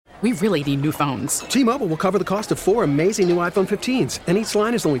We really need new phones. T-Mobile will cover the cost of 4 amazing new iPhone 15s, and each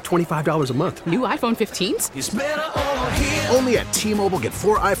line is only $25 a month. New iPhone 15s? It's better over here. Only at T-Mobile, get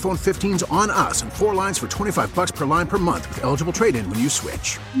 4 iPhone 15s on us and 4 lines for $25 per line per month with eligible trade-in when you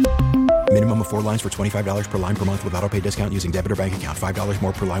switch. Minimum of 4 lines for $25 per line per month with autopay discount using debit or bank account. $5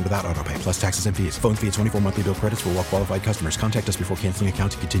 more per line without autopay, plus taxes and fees. Phone fee at 24 monthly bill credits for well-qualified customers. Contact us before canceling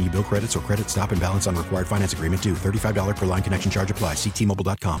account to continue bill credits or credit stop and balance on required finance agreement due. $35 per line connection charge applies. See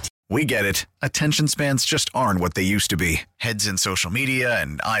T-Mobile.com. We get it. Attention spans just aren't what they used to be. Heads in social media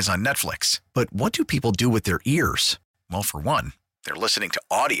and eyes on Netflix. But what do people do with their ears? Well, for one, they're listening to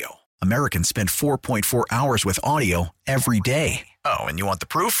audio. Americans spend 4.4 hours with audio every day. Oh, and you want the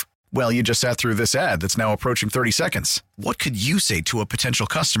proof? Well, you just sat through this ad that's now approaching 30 seconds. What could you say to a potential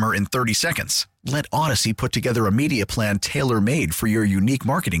customer in 30 seconds? Let Odyssey put together a media plan tailor-made for your unique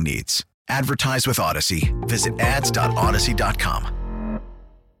marketing needs. Advertise with Odyssey. Visit ads.odyssey.com.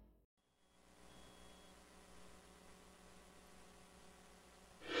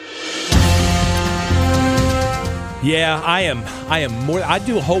 Yeah, I am more. I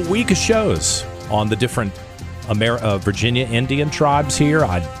do a whole week of shows on the different Virginia Indian tribes here.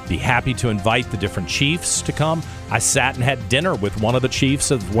 I'd be happy to invite the different chiefs to come. I sat and had dinner with one of the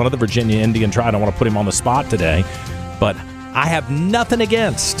chiefs of one of the Virginia Indian tribes. I don't want to put him on the spot today, but I have nothing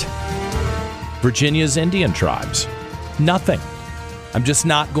against Virginia's Indian tribes. Nothing. I'm just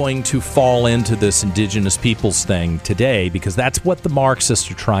not going to fall into this indigenous peoples thing today because that's what the Marxists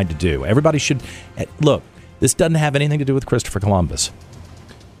are trying to do. Everybody should look. This doesn't have anything to do with Christopher Columbus.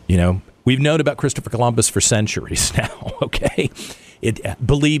 You know, we've known about Christopher Columbus for centuries now, okay?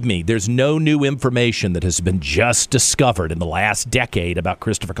 Believe me, there's no new information that has been just discovered in the last decade about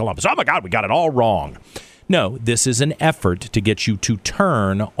Christopher Columbus. Oh, my God, we got it all wrong. No, this is an effort to get you to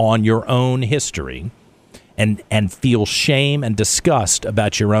turn on your own history and feel shame and disgust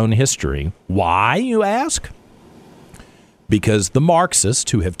about your own history. Why, you ask? Because the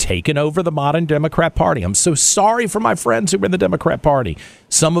Marxists who have taken over the modern Democrat Party, I'm so sorry for my friends who are in the Democrat Party,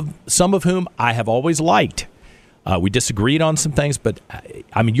 some of whom I have always liked. We disagreed on some things, but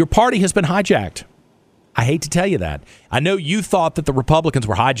I mean, your party has been hijacked. I hate to tell you that. I know you thought that the Republicans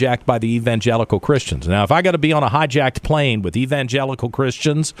were hijacked by the evangelical Christians. Now, if I got to be on a hijacked plane with evangelical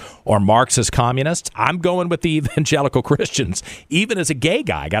Christians or Marxist communists, I'm going with the evangelical Christians. Even as a gay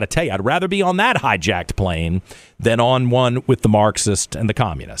guy, I got to tell you, I'd rather be on that hijacked plane than on one with the Marxist and the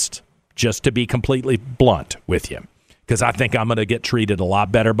communists, just to be completely blunt with you, because I think I'm going to get treated a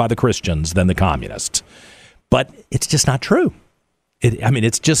lot better by the Christians than the communists. But it's just not true.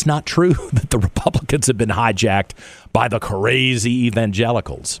 It's just not true that the Republicans have been hijacked by the crazy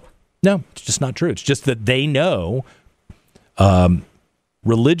evangelicals. No, it's just not true. It's just that they know,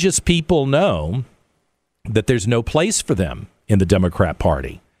 religious people know that there's no place for them in the Democrat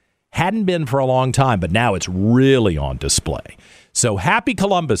Party. Hadn't been for a long time, but now it's really on display. So happy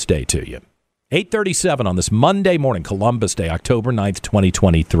Columbus Day to you. 8:37 on this Monday morning, Columbus Day, October 9th,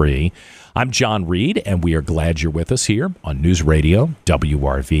 2023. I'm John Reed, and we are glad you're with us here on News Radio,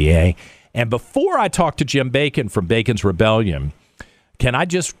 WRVA. And before I talk to Jim Bacon from Bacon's Rebellion, can I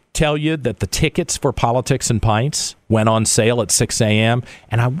just tell you that the tickets for Politics and Pints went on sale at 6 a.m.,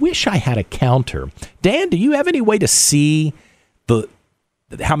 and I wish I had a counter. Dan, do you have any way to see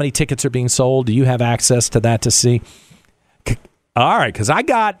how many tickets are being sold? Do you have access to that to see? All right, because I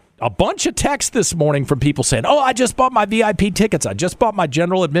got a bunch of texts this morning from people saying, oh, I just bought my VIP tickets. I just bought my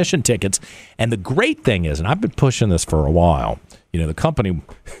general admission tickets. And the great thing is, and I've been pushing this for a while, you know, the company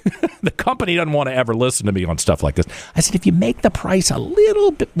doesn't want to ever listen to me on stuff like this. I said, if you make the price a little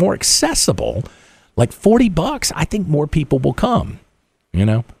bit more accessible, like $40, I think more people will come. You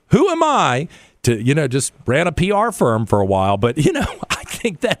know, who am I to, just ran a PR firm for a while, but, I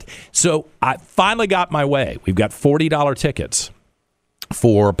think that, so I finally got my way. We've got $40 tickets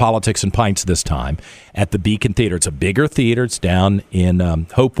for Politics and Pints this time at the Beacon Theater. It's a bigger theater. It's down in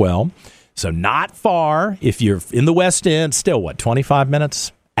Hopewell. So not far. If you're in the West End, still, 25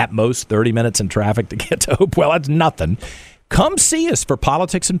 minutes? At most 30 minutes in traffic to get to Hopewell. That's nothing. Come see us for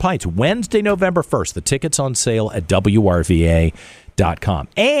Politics and Pints, Wednesday, November 1st. The ticket's on sale at WRVA.com.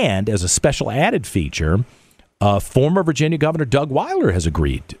 And as a special added feature, former Virginia Governor Doug Weiler has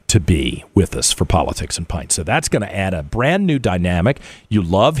agreed to be with us for Politics and Pints. So that's going to add a brand new dynamic. You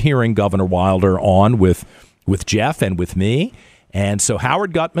love hearing Governor Weiler on with Jeff and with me. And so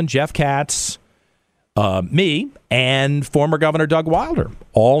Howard Gutman, Jeff Katz, me, and former Governor Doug Weiler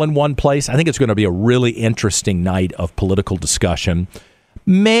all in one place. I think it's going to be a really interesting night of political discussion.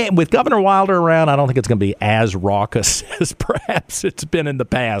 With Governor Wilder around, I don't think it's going to be as raucous as perhaps it's been in the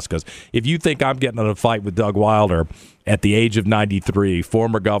past. Because if you think I'm getting in a fight with Doug Wilder at the age of 93,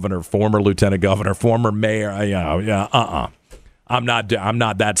 former governor, former lieutenant governor, former mayor, I'm not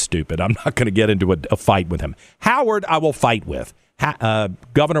that stupid. I'm not going to get into a fight with him. Howard, I will fight with.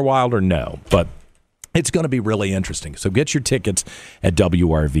 Governor Wilder, no. But it's going to be really interesting. So get your tickets at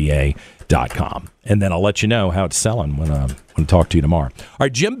WRVA.com. And then I'll let you know how it's selling when I talk to you tomorrow. All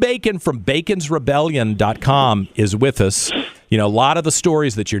right, Jim Bacon from baconsrebellion.com is with us. You know, a lot of the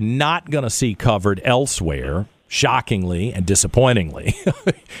stories that you're not going to see covered elsewhere, shockingly and disappointingly.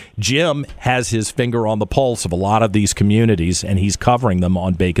 Jim has his finger on the pulse of a lot of these communities, and he's covering them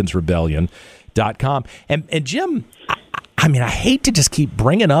on baconsrebellion.com. And Jim, I mean, I hate to just keep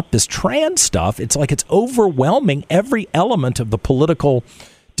bringing up this trans stuff. It's like it's overwhelming every element of the political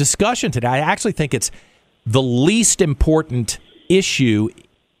discussion today. I actually think it's the least important issue,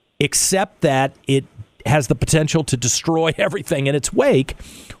 except that it has the potential to destroy everything in its wake.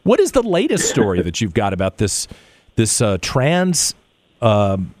 What is the latest story that you've got about this trans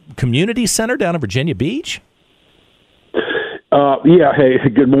community center down in Virginia Beach? Yeah. Hey,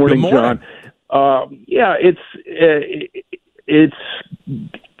 good morning, John. Yeah, it's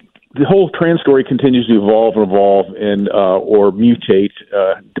the whole trans story continues to evolve and or mutate,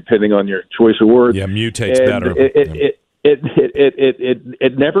 depending on your choice of words. Yeah, mutate's better.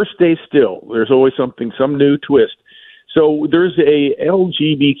 It never stays still. There's always some new twist. So there's a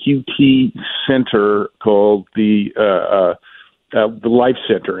LGBTQ center called the Life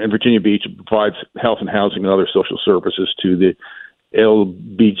Center in Virginia Beach. It provides health and housing and other social services to the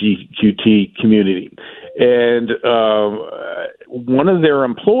LGBTQ community. And one of their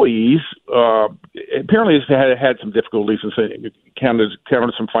employees apparently has had some difficulties and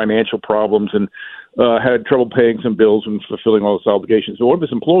encountered some financial problems and had trouble paying some bills and fulfilling all his obligations. So one of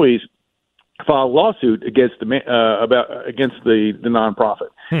his employees filed a lawsuit against the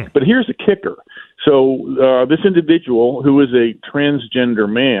nonprofit. But here's the kicker. So this individual, who is a transgender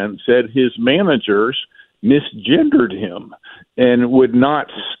man, said his managers misgendered him and would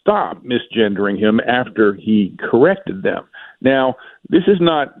not stop misgendering him after he corrected them. Now, this is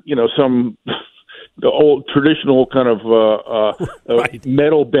not, the old traditional kind of right.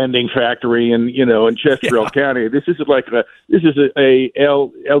 metal bending factory in Chesterfield County. This is a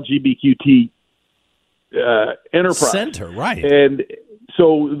LGBTQ enterprise center, right? And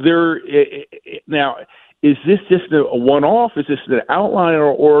so now. Is this just a one-off? Is this an outline,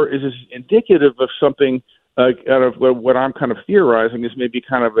 or is this indicative of something kind of what I'm kind of theorizing is maybe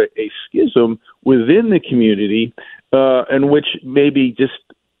kind of a schism within the community, in which maybe just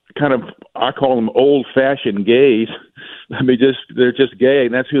kind of, I call them old-fashioned gays. I mean, they're just gay,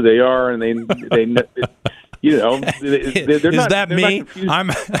 and that's who they are, and they they're is not. That they're me?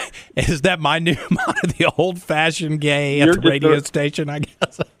 not Is that my new the old-fashioned gay at the radio station? I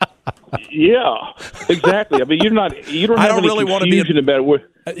guess. Yeah, exactly. I mean, you don't have any really confusion about what.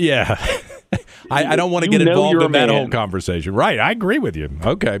 Yeah. I don't want to get involved in that whole conversation. Right. I agree with you.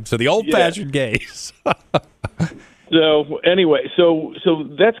 Okay. So the old-fashioned gays. So anyway, so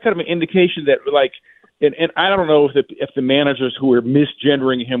that's kind of an indication that, like, and I don't know if the managers who were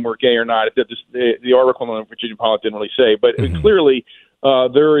misgendering him were gay or not. The article on the Virginia Post didn't really say, but clearly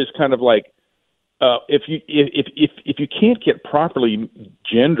there is kind of like, if you can't get properly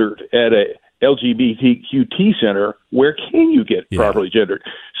gendered at a LGBTQ center, where can you get properly gendered?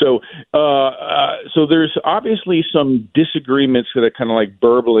 So there's obviously some disagreements that are kind of like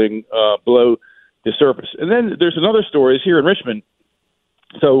burbling below the surface. And then there's another story is here in Richmond.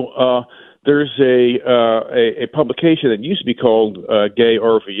 So there's a publication that used to be called Gay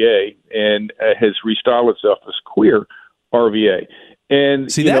RVA and has restyled itself as Queer RVA.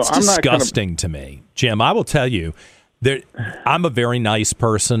 And see, that's disgusting to me, Jim. I will tell you, I'm a very nice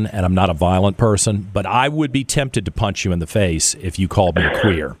person and I'm not a violent person, but I would be tempted to punch you in the face if you called me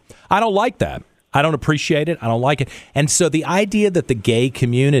queer. I don't like that. I don't appreciate it. I don't like it. And so the idea that the gay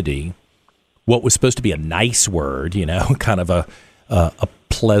community, what was supposed to be a nice word, kind of a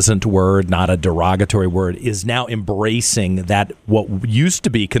pleasant word, not a derogatory word, is now embracing that what used to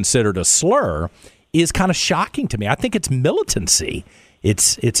be considered a slur is kind of shocking to me. I think it's militancy.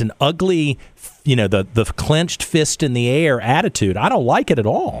 It's an ugly, the clenched fist in the air attitude. I don't like it at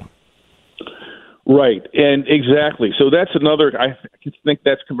all. Right, and exactly. So that's another. I think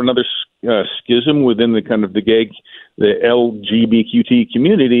that's kind of another schism within the kind of the LGBTQ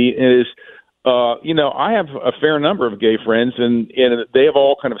community. Is I have a fair number of gay friends, and they have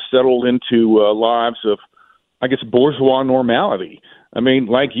all kind of settled into lives of, I guess, bourgeois normality. I mean,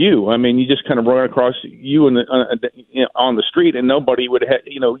 like you. I mean, you just kind of run across you on the street, and nobody would have.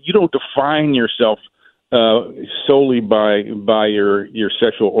 You don't define yourself solely by your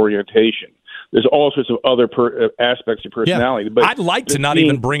sexual orientation. There's all sorts of other aspects of personality. Yeah. But I'd like to not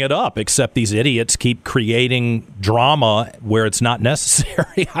even bring it up, except these idiots keep creating drama where it's not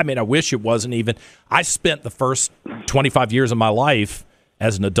necessary. I mean, I wish it wasn't even. I spent the first 25 years of my life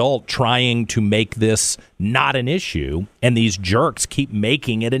as an adult trying to make this not an issue, and these jerks keep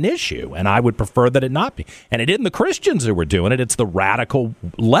making it an issue, and I would prefer that it not be. And it isn't the Christians that were doing it, it's the radical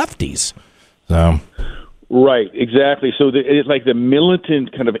lefties. So... Right, exactly. So it's like the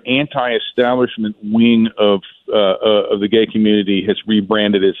militant kind of anti-establishment wing of the gay community has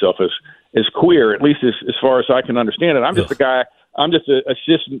rebranded itself as queer, at least as far as I can understand it. I'm just a guy. I'm just a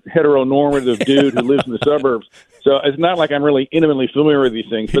cis heteronormative dude who lives in the suburbs. So it's not like I'm really intimately familiar with these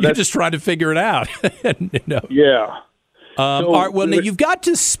things. But you're just trying to figure it out. Yeah. All right, well, now you've got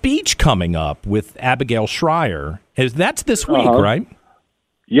this speech coming up with Abigail Schreier. That's this week, right?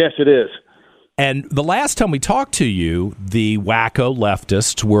 Yes, it is. And the last time we talked to you, the wacko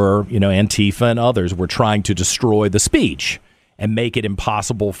leftists were, Antifa and others were trying to destroy the speech and make it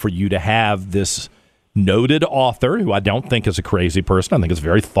impossible for you to have this noted author, who I don't think is a crazy person. I think it's a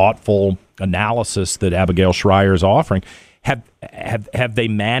very thoughtful analysis that Abigail Schreier is offering. Have they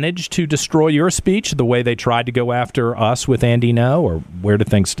managed to destroy your speech the way they tried to go after us with Andy No, or where do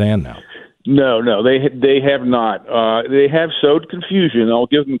things stand now? No, they have not. They have sowed confusion. I'll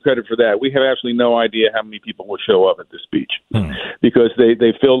give them credit for that. We have absolutely no idea how many people will show up at this speech because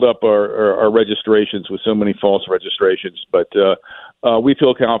they filled up our registrations with so many false registrations. But we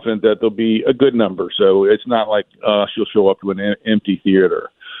feel confident that there'll be a good number. So it's not like she'll show up to an empty theater.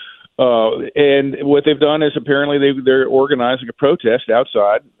 And what they've done is apparently they're organizing a protest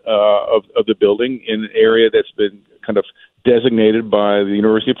outside of the building in an area that's been kind of designated by the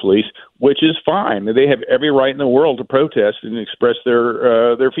University Police, which is fine. They have every right in the world to protest and express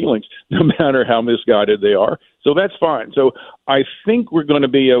their feelings, no matter how misguided they are. So that's fine. So I think we're going to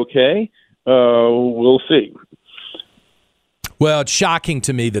be okay. We'll see. Well, it's shocking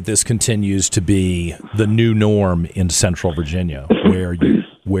to me that this continues to be the new norm in Central Virginia,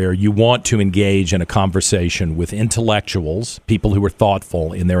 where you want to engage in a conversation with intellectuals, people who are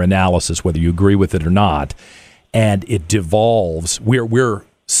thoughtful in their analysis, whether you agree with it or not. And it devolves. We're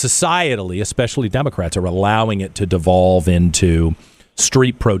societally, especially Democrats, are allowing it to devolve into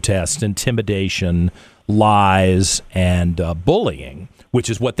street protests, intimidation, lies, and bullying, which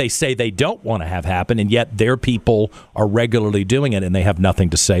is what they say they don't want to have happen, and yet their people are regularly doing it, and they have nothing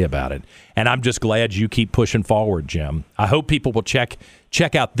to say about it. And I'm just glad you keep pushing forward, Jim. I hope people will check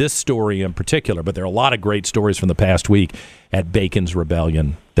out this story in particular, but there are a lot of great stories from the past week at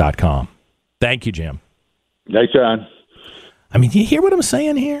baconsrebellion.com. Thank you, Jim. Thanks, John. I mean, you hear what I'm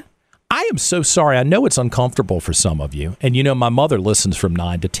saying here? I am so sorry. I know it's uncomfortable for some of you. And, my mother listens from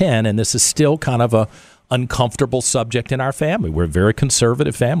 9 to 10, and this is still kind of a uncomfortable subject in our family. We're a very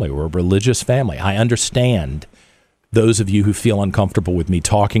conservative family. We're a religious family. I understand those of you who feel uncomfortable with me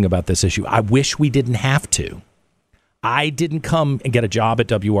talking about this issue. I wish we didn't have to. I didn't come and get a job at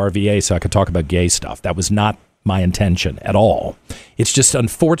WRVA so I could talk about gay stuff. That was not my intention at all. It's just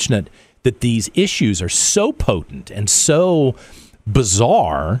unfortunate that these issues are so potent and so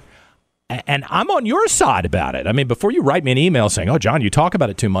bizarre, and I'm on your side about it. I mean, before you write me an email saying, oh, John, you talk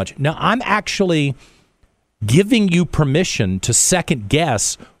about it too much. No, I'm actually giving you permission to second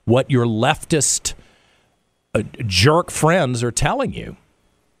guess what your leftist jerk friends are telling you.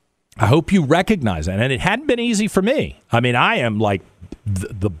 I hope you recognize that. And it hadn't been easy for me. I mean, I am like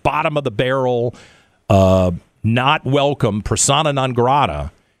the bottom of the barrel, not welcome, persona non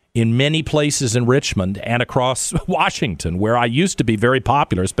grata in many places in Richmond and across Washington, where I used to be very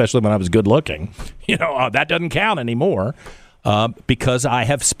popular, especially when I was good looking. That doesn't count anymore because I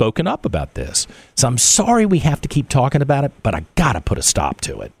have spoken up about this. So I'm sorry we have to keep talking about it, but I got to put a stop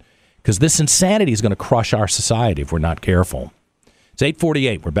to it because this insanity is going to crush our society if we're not careful. It's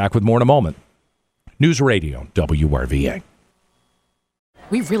 8:48. We're back with more in a moment. News Radio, WRVA.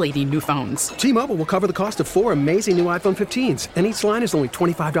 We really need new phones. T-Mobile will cover the cost of 4 amazing new iPhone 15s, and each line is only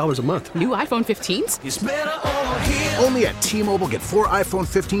 $25 a month. New iPhone 15s? It's better over here. Only at T-Mobile, get 4 iPhone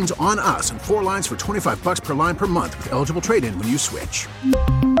 15s on us and 4 lines for $25 per line per month with eligible trade-in when you switch.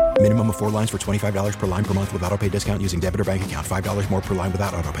 Minimum of 4 lines for $25 per line per month with autopay discount using debit or bank account. $5 more per line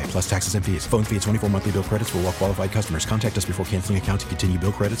without autopay, plus taxes and fees. Phone fee at 24 monthly bill credits for well-qualified customers. Contact us before canceling account to continue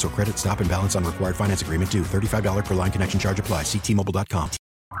bill credits or credit stop and balance on required finance agreement due. $35 per line connection charge applies. See T-Mobile.com.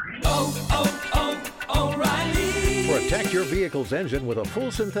 For a Protect your vehicle's engine with a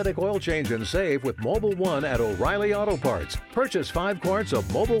full synthetic oil change and save with Mobile One at O'Reilly Auto Parts. Purchase 5 quarts of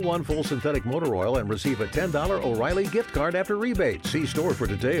Mobile One full synthetic motor oil and receive a $10 O'Reilly gift card after rebate. See store for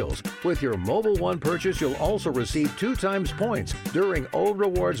details. With your Mobile One purchase, you'll also receive 2 times points during O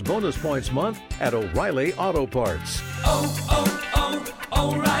Rewards Bonus Points Month at O'Reilly Auto Parts.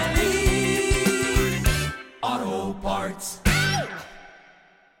 O'Reilly Auto Parts.